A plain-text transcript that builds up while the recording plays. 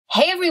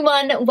Hey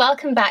everyone,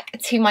 welcome back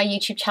to my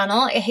YouTube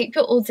channel. I hope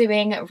you're all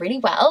doing really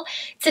well.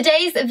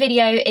 Today's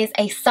video is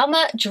a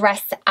summer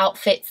dress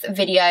outfits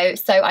video.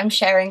 So I'm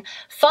sharing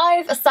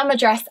 5 summer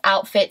dress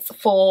outfits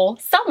for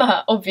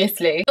summer,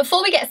 obviously.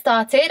 Before we get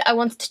started, I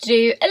wanted to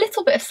do a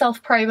little bit of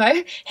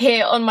self-promo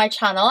here on my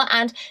channel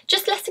and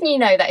just letting you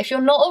know that if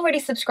you're not already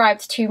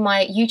subscribed to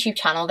my YouTube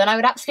channel, then I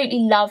would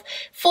absolutely love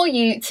for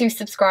you to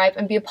subscribe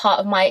and be a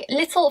part of my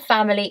little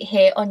family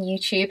here on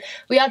YouTube.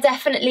 We are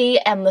definitely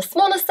on the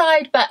smaller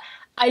side, but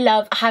I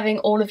love having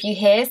all of you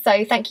here,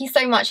 so thank you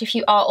so much if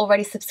you are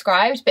already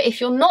subscribed. But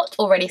if you're not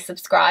already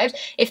subscribed,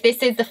 if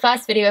this is the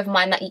first video of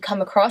mine that you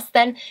come across,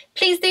 then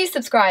please do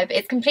subscribe.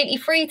 It's completely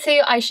free too.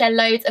 I share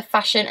loads of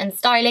fashion and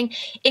styling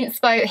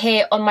inspo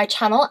here on my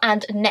channel,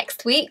 and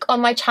next week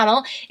on my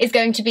channel is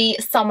going to be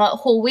summer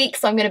haul week,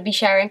 so I'm going to be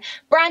sharing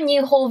brand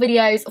new haul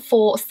videos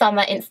for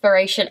summer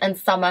inspiration and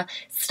summer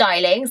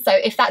styling. So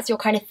if that's your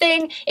kind of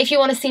thing, if you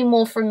want to see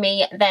more from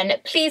me, then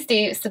please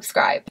do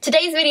subscribe.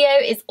 Today's video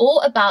is all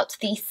about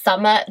the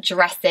summer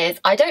dresses.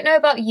 I don't know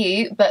about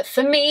you, but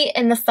for me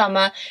in the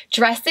summer,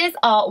 dresses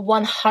are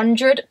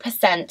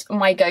 100%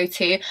 my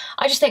go-to.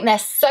 I just think they're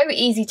so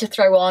easy to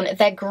throw on,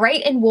 they're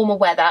great in warmer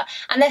weather,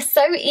 and they're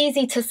so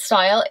easy to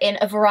style in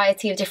a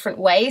variety of different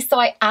ways. So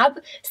I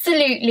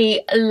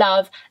absolutely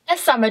love a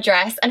summer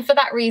dress, and for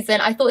that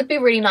reason I thought it'd be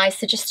really nice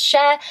to just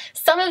share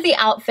some of the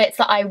outfits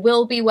that I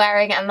will be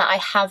wearing and that I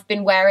have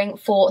been wearing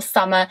for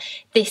summer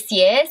this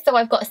year. So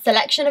I've got a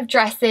selection of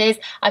dresses,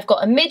 I've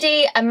got a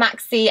midi, a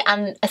maxi,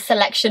 and a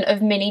selection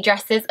of mini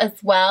dresses as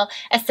well,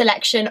 a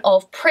selection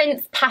of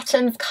prints,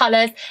 patterns,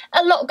 colours,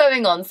 a lot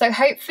going on. So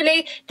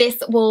hopefully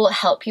this will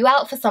help you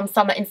out for some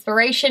summer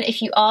inspiration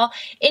if you are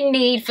in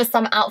need for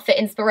some outfit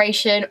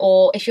inspiration,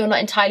 or if you're not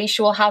entirely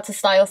sure how to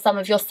style some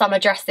of your summer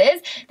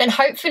dresses, then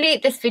hopefully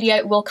this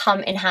video will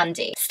come in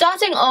handy.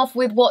 Starting off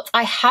with what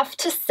I have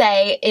to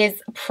say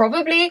is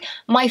probably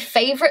my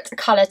favourite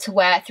colour to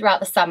wear throughout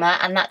the summer,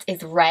 and that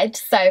is red.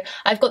 So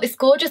I've got this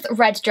gorgeous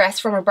red dress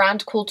from a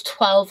brand called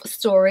 12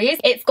 Stories.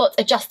 It's got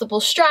adjustable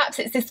straps.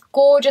 It's this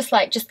gorgeous,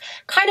 like, just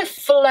kind of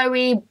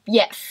flowy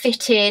yet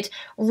fitted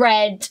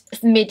red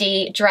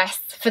midi dress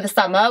for the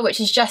summer, which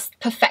is just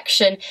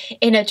perfection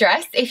in a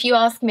dress if you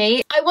ask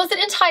me. I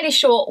wasn't entirely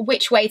sure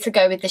which way to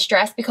go with this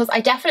dress because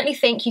I definitely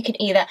think you can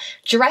either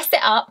dress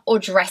it up or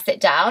dress it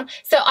down.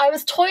 So I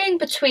was toying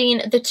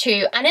between the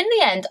two, and in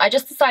the end I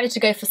just decided to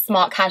go for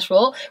smart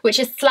casual, which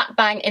is slap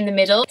bang in the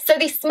middle. So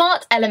the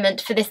smart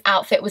element for this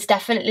outfit was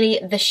definitely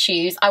the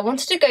shoes. I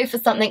wanted to go for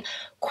something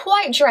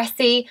quite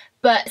dressy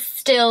but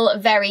still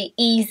very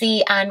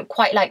easy and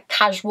quite like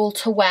casual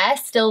to wear,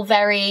 still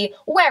very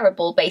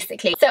wearable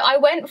basically. So I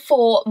went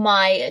for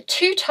my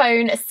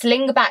two-tone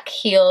slingback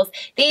heels.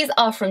 These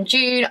are from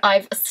June.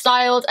 I've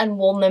styled and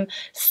worn them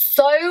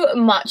so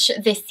much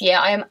this year.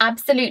 I am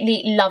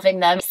absolutely loving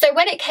them. So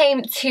when it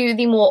came to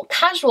the more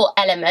casual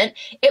element,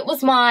 it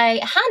was my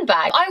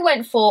handbag. I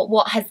went for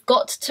what has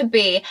got to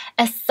be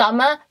a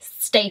summer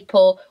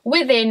staple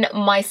within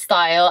my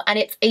style, and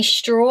it's a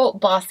straw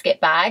basket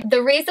bag.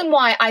 The reason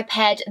why I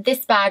paired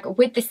this bag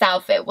with this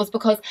outfit was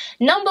because,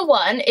 number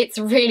one, it's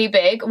really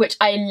big, which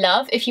I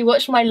love. If you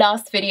watched my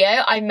last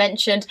video, I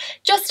mentioned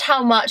just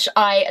how much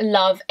I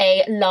love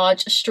a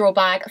large straw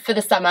bag for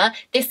the summer.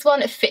 This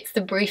one fits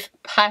the brief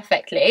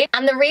perfectly,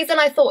 and the reason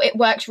I thought it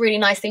worked really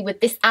nicely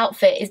with this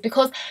outfit is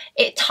because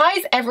it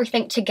ties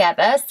everything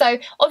together. So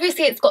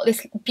obviously it's got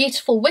this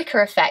beautiful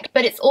wicker effect,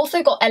 but it's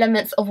also got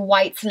elements of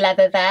white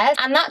leather there,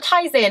 and that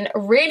ties in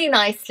really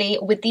nicely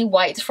with the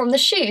white from the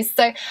shoes.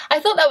 So I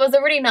thought that was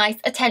a really nice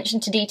attention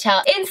to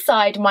detail.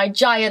 Inside my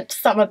giant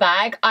summer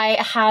bag, I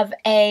have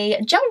a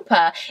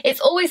jumper. It's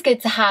always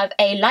good to have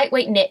a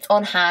lightweight knit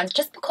on hand,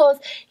 just because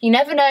you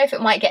never know if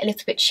it might get a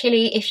little bit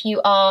chilly if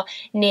you are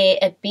near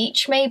a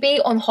beach maybe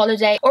on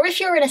holiday, or if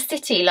you're in a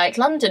city like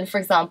London, for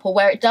example,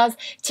 where it does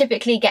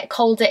typically get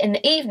colder in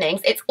the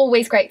evenings. It's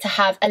always great to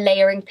have a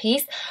layering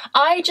piece.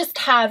 I just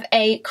have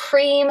a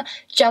cream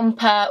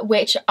jumper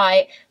which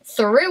I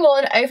threw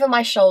on over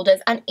my shoulders,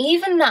 and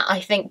even that I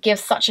think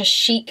gives such a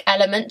chic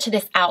element to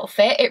this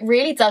outfit. It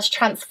really does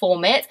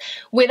transform it.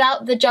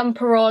 Without the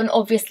jumper on,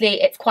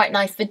 obviously it's quite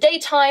nice for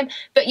daytime,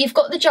 but you've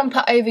got the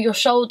jumper over your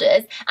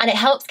shoulders and it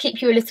helps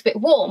keep you a little bit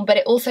warm, but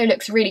it also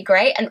looks really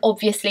great. And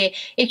obviously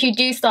if you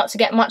do start to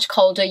get much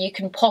colder, you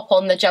can pop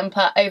on the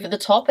jumper over the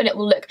top and it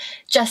will look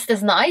just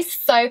as nice.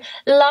 So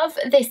love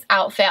this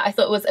outfit. I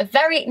thought it was a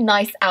very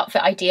nice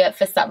outfit idea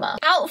for summer.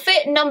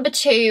 Outfit number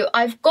 2,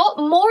 I've got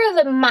more of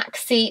a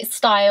maxi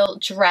style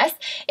dress.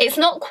 It's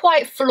not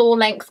quite floor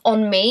length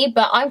on me,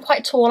 but I'm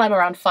quite tall. I'm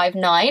around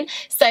 5'9",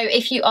 so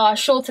if you are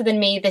shorter than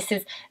me, this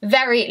is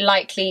very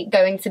likely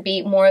going to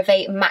be more of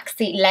a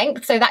maxi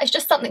length, so that is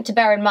just something to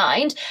bear in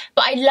mind.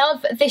 But I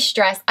love this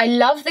dress. I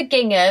love the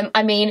gingham.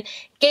 I mean,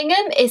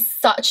 Gingham is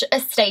such a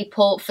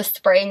staple for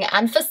spring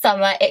and for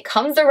summer. It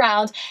comes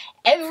around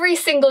every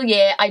single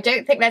year. I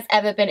don't think there's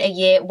ever been a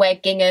year where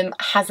gingham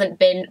hasn't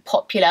been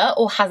popular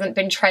or hasn't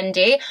been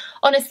trendy.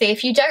 Honestly,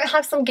 if you don't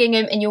have some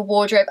gingham in your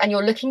wardrobe and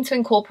you're looking to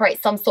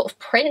incorporate some sort of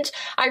print,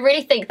 I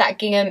really think that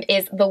gingham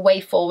is the way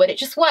forward. It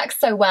just works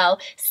so well,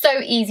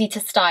 so easy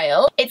to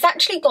style. It's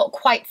actually got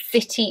quite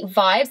city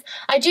vibes.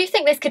 I do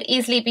think this could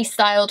easily be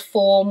styled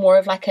for more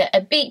of like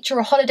a beach or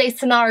a holiday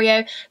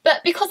scenario,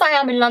 but because I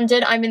am in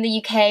London, I'm in the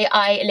UK,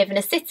 I live in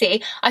a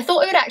city, I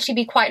thought it would actually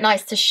be quite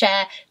nice to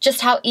share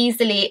just how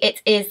easily it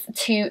is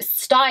to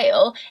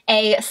style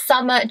a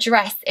summer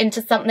dress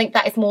into something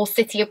that is more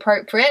city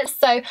appropriate.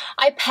 So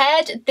I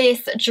paired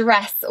this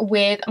dress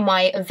with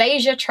my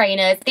Veja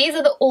trainers. These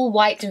are the all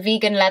white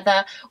vegan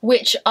leather,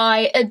 which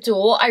I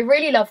adore. I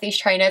really love these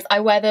trainers. I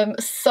wear them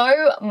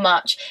so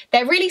much.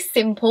 They're really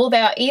simple.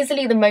 They are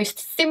easily the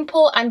most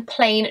simple and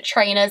plain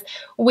trainers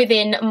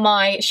within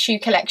my shoe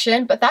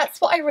collection, but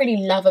that's what I really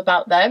love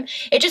about them.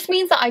 It just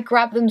means that I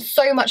grab them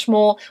so much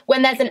more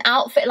when there's an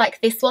outfit like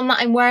this one that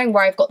I'm wearing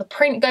where I've got the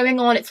print going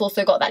on. It's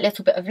also got that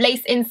little bit of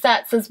lace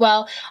inserts as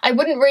well. I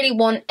wouldn't really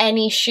want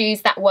any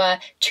shoes that were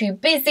too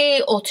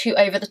busy or too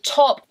over the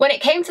top. When it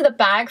came to the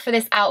bag for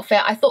this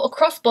outfit, I thought a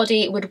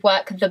crossbody would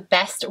work the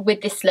best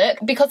with this look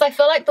because I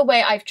feel like the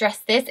way I've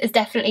dressed this is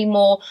definitely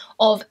more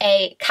of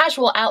a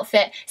casual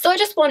outfit. So I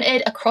just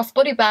wanted a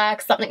crossbody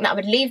bag, something that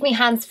would leave me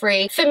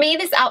hands-free. For me,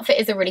 this outfit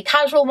is a really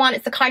casual one.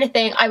 It's the kind of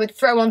thing I would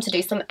throw on to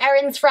do some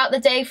errands throughout the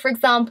day, for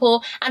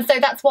example. And so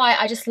that's why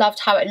I just loved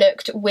how it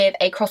looked with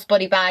a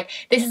crossbody bag.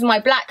 This is my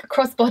black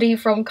crossbody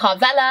from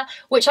Carvela,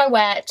 which I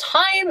wear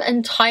time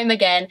and time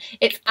again.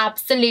 It's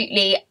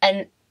absolutely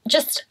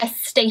just a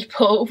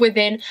staple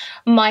within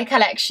my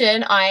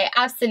collection. I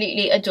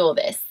absolutely adore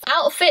this.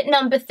 Outfit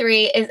number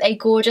 3 is a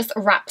gorgeous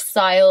wrap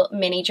style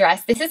mini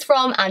dress. This is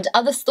from And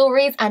Other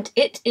Stories and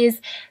it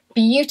is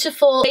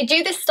beautiful. They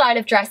do this style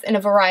of dress in a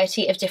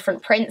variety of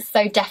different prints,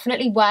 so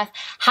definitely worth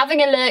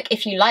having a look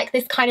if you like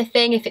this kind of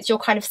thing, if it's your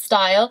kind of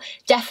style.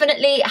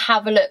 Definitely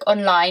have a look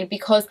online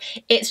because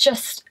it's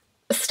just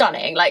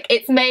stunning. Like,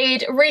 it's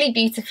made really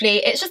beautifully.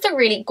 It's just a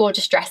really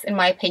gorgeous dress in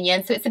my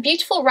opinion. So it's a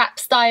beautiful wrap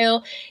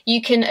style.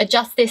 You can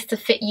adjust this to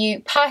fit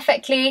you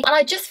perfectly, and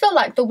I just feel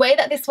like the way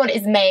that this one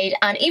is made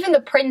and even the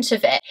print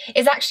of it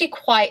is actually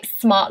quite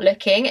smart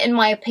looking in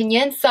my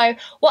opinion. So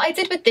what I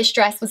did with this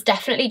dress was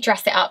definitely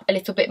dress it up a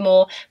little bit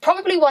more,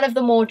 probably one of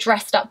the more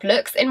dressed up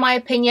looks in my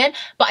opinion,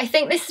 but I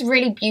think this is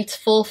really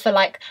beautiful for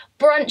like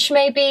brunch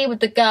maybe with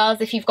the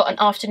girls, if you've got an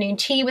afternoon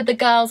tea with the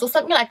girls or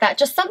something like that,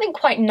 just something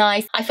quite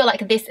nice. I feel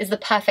like this is the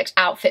perfect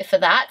outfit for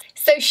that.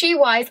 So shoe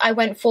wise, I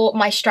went for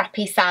my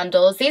strappy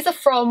sandals. These are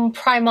from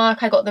Primark.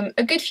 I got them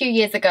a good few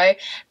years ago,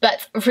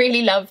 but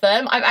really love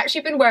them. I've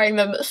actually been wearing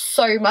them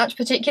so much,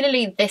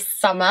 particularly this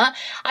summer.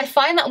 I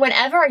find that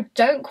whenever I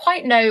don't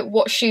quite know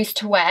what shoes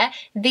to wear,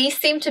 these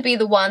seem to be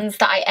the ones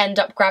that I end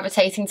up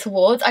gravitating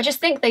towards. I just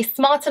think they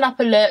smarten up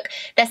a look.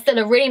 They're still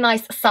a really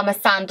nice summer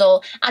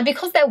sandal, and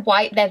because they're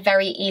white, they're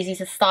very easy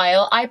to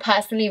style. I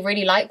personally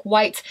really like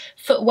white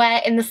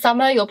footwear in the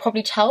summer. You'll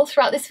probably tell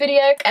throughout this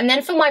video. And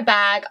then for my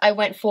bag, I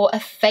went for a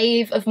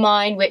fave of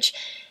mine, which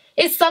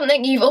is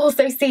something you've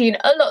also seen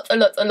a lot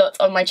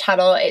on my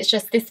channel. It's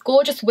just this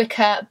gorgeous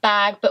wicker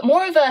bag, but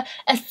more of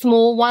a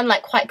small one,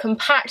 like quite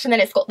compact, and then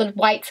it's got the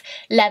white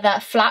leather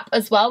flap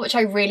as well, which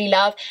I really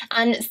love.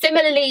 And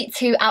similarly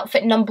to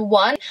outfit number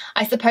 1,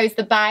 I suppose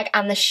the bag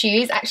and the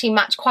shoes actually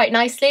match quite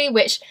nicely,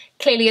 which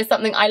clearly is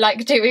something I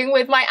like doing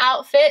with my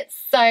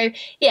outfits. So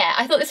yeah,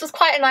 I thought this was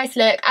quite a nice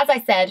look, as I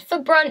said, for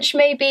brunch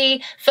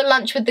maybe, for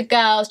lunch with the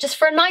girls, just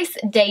for a nice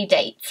day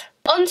date.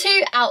 On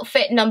to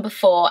outfit number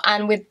 4,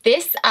 and with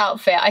this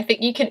outfit I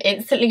think you can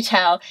instantly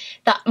tell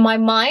that my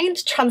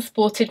mind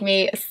transported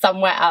me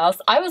somewhere else.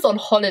 I was on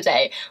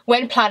holiday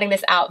when planning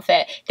this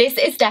outfit. This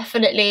is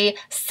definitely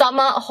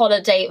summer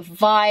holiday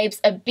vibes,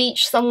 a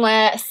beach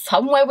somewhere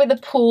with a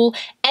pool,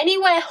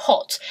 anywhere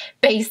hot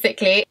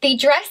basically. The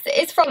dress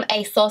is from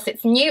ASOS,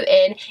 it's new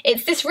in,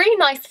 it's this really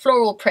nice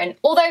floral print,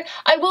 although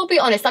I will be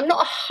honest, I'm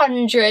not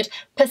 100%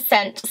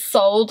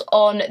 sold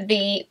on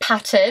the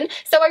pattern,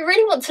 so I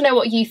really want to know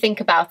what you think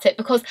about it,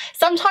 because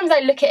sometimes I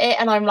look at it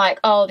and I'm like,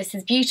 oh, this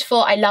is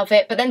beautiful, I love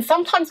it, but then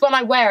sometimes when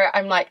I wear it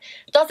I'm like,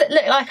 does it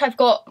look like I've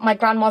got my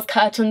grandma's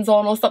curtains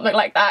on or something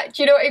like that?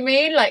 Do you know what I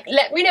mean? Like,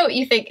 let me know what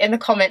you think in the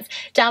comments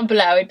down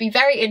below. I'd be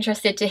very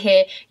interested to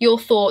hear your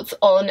thoughts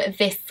on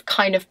this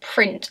kind of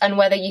print and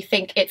whether you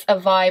think it's a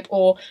vibe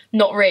or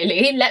not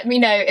really. Let me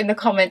know in the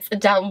comments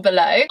down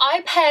below.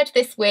 I paired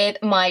this with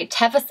my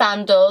Teva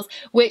sandals,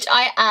 which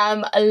I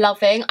am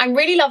loving. I'm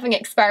really loving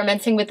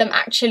experimenting with them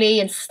actually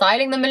and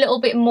styling them a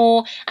little bit more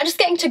and just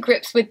getting to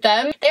grips with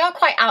them. They are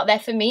quite out there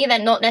for me. They're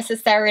not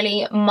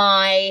necessarily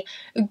my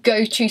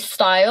go-to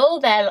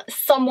style. They're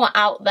somewhat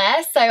out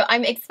there, so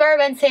I'm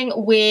experimenting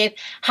with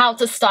how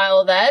to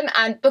style them,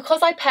 and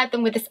because I paired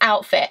them with this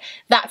outfit,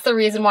 that's the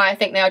reason why I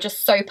think they are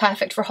just so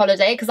perfect for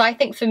holiday, because I think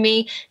think for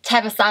me,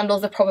 Teva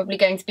sandals are probably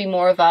going to be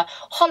more of a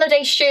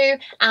holiday shoe,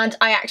 and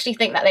I actually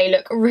think that they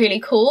look really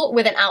cool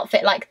with an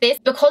outfit like this.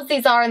 Because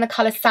these are in the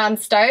colour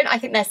sandstone, I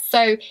think they're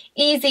so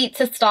easy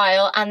to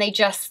style and they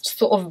just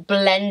sort of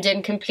blend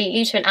in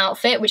completely to an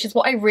outfit, which is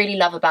what I really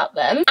love about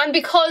them. And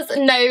because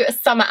no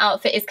summer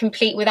outfit is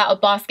complete without a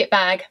basket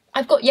bag,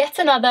 I've got yet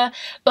another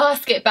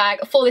basket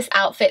bag for this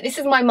outfit. This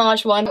is my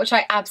Marge one, which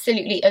I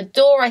absolutely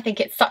adore. I think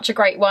it's such a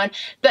great one.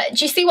 But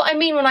do you see what I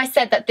mean when I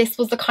said that this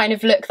was the kind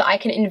of look that I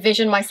can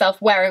envision myself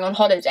wearing on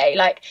holiday?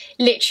 Like,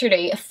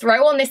 literally,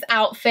 throw on this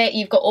outfit,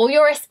 you've got all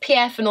your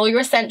SPF and all your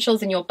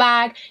essentials in your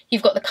bag,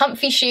 you've got the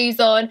comfy shoes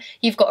on,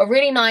 you've got a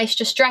really nice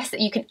just dress that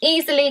you can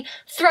easily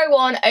throw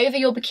on over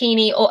your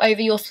bikini or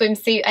over your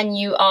swimsuit, and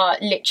you are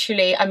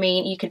literally, I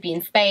mean, you could be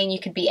in Spain, you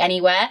could be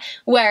anywhere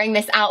wearing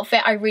this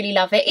outfit. I really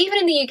love it. Even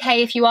in the UK,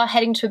 if you are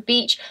heading to a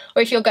beach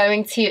or if you're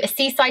going to a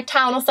seaside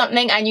town or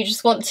something and you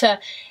just want to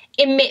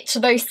emit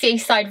those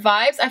seaside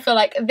vibes, I feel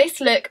like this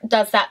look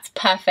does that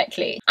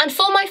perfectly. And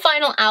for my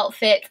final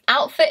outfit,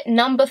 outfit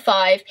number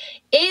 5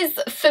 is,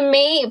 for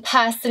me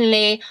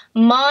personally,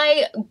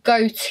 my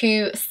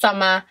go-to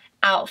summer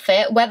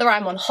outfit. Whether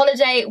I'm on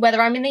holiday,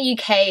 whether I'm in the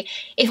UK,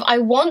 if I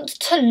want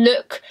to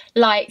look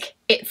like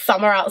it's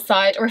summer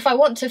outside, or if I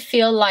want to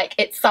feel like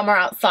it's summer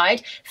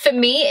outside, for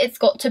me it's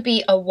got to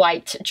be a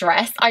white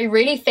dress. I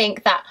really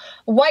think that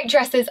white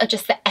dresses are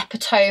just the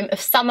epitome of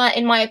summer,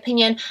 in my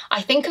opinion.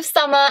 I think of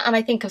summer and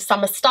I think of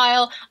summer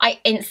style,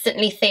 I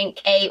instantly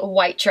think a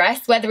white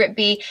dress, whether it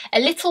be a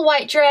little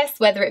white dress,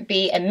 whether it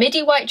be a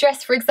midi white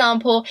dress, for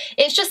example.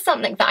 It's just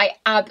something that I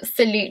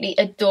absolutely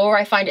adore.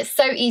 I find it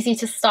so easy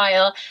to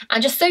style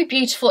and just so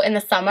beautiful in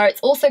the summer.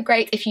 It's also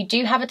great if you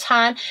do have a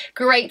tan,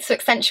 great to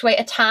accentuate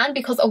a tan,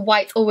 because a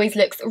white always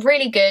looks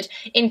really good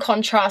in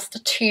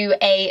contrast to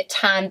a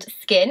tanned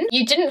skin.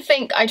 You didn't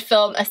think I'd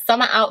film a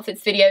summer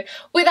outfits video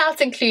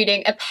without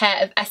including a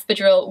pair of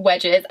espadrille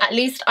wedges. At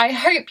least I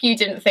hope you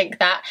didn't think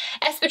that.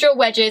 Espadrille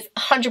wedges,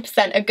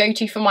 100% a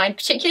go-to for mine,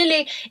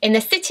 particularly in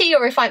the city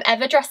or if I'm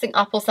ever dressing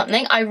up or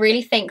something. I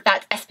really think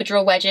that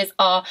espadrille wedges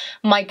are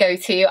my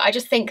go-to. I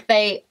just think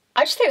they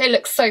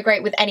look so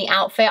great with any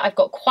outfit. I've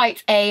got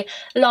quite a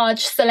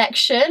large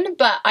selection,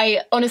 but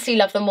I honestly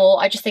love them all.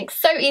 I just think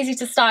so easy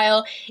to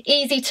style,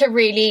 easy to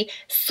really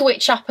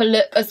switch up a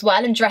look as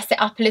well and dress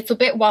it up a little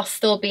bit while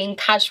still being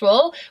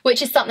casual,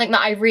 which is something that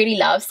I really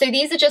love. So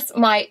these are just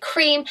my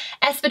cream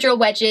espadrille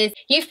wedges.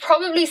 You've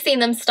probably seen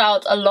them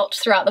styled a lot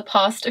throughout the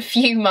past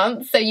few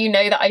months, so you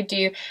know that I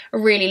do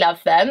really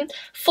love them.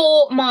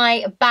 For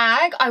my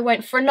bag, I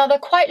went for another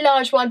quite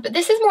large one, but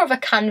this is more of a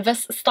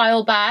canvas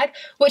style bag,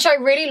 which I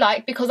really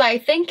like because I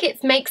think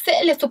it makes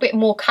it a little bit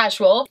more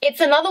casual. It's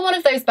another one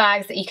of those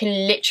bags that you can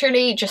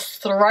literally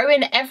just throw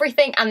in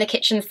everything and the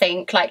kitchen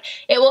sink. Like,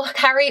 it will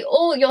carry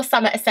all your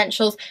summer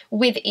essentials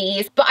with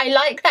ease, but I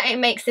like that it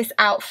makes this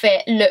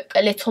outfit look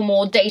a little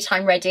more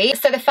daytime ready.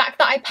 So the fact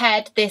that I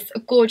paired this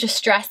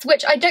gorgeous dress,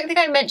 which I don't think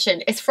I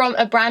mentioned, is from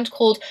a brand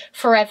called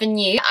Forever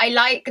New. I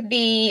like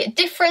the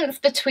difference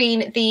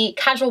between the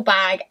casual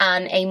bag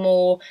and a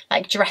more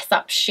like dress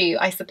up shoe,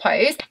 I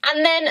suppose.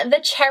 And then the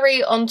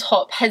cherry on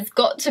top has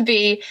got to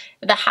be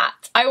the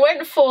hat. I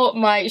went for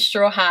my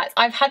straw hat.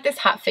 I've had this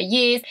hat for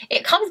years.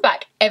 It comes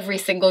back every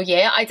single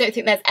year. I don't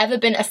think there's ever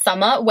been a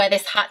summer where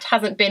this hat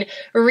hasn't been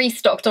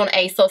restocked on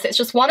ASOS. It's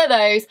just one of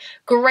those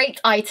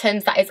great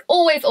items that is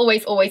always,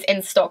 always, always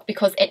in stock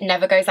because it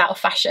never goes out of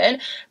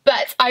fashion.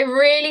 But I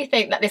really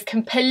think that this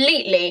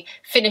completely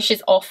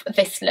finishes off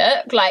this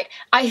look. Like,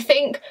 I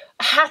think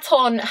hat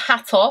on,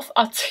 hat off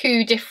are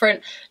two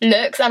different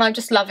looks, and I'm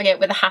just loving it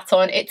with a hat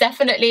on. It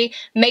definitely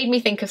made me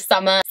think of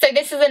summer. So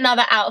this is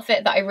another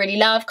outfit that I really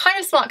love. Kind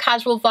of smart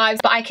casual vibes,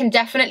 but I can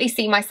definitely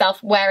see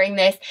myself wearing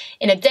this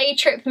in a day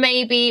trip,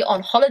 maybe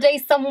on holiday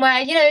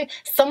somewhere, you know,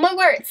 somewhere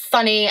where it's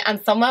sunny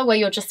and somewhere where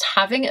you're just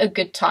having a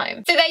good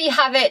time. So there you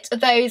have it.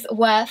 Those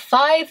were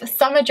 5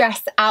 summer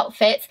dress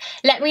outfits.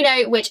 Let me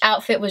know which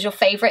outfit was your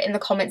favorite in the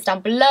comments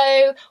down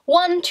below.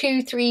 1,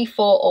 2, 3,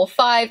 4 or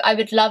 5. I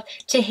would love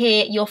to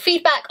hear your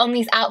feedback on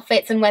these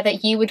outfits and whether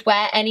you would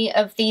wear any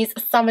of these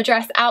summer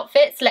dress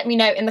outfits. Let me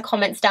know in the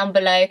comments down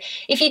below.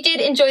 If you did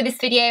enjoy this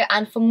video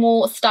and for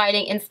more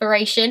styling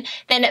inspiration,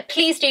 then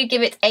please do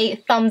give it a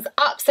thumbs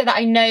up so that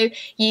I know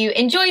you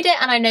enjoyed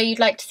it and I know you'd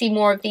like to see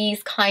more of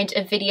these kind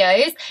of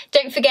videos.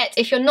 Don't forget,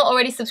 if you're not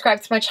already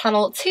subscribed to my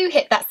channel, to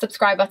hit that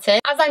subscribe button.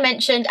 As I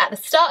mentioned at the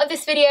start of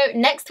this video,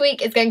 next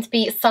week is going to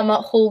be summer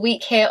haul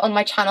week here on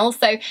my channel,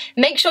 so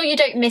make sure you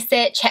don't miss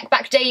it. Check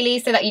back daily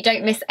so that you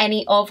don't miss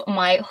any of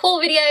my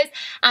haul videos,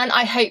 and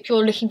I hope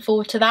you're looking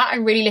forward to that.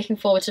 I'm really looking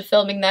forward to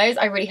filming those.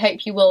 I really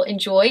hope you will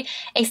enjoy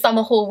a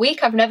summer haul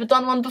week. I've never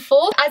done one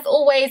before. As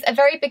always, a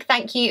very big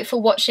thank you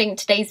for watching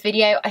today's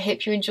video. I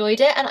hope you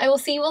enjoyed it and I will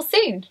see you all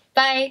soon.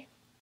 Bye!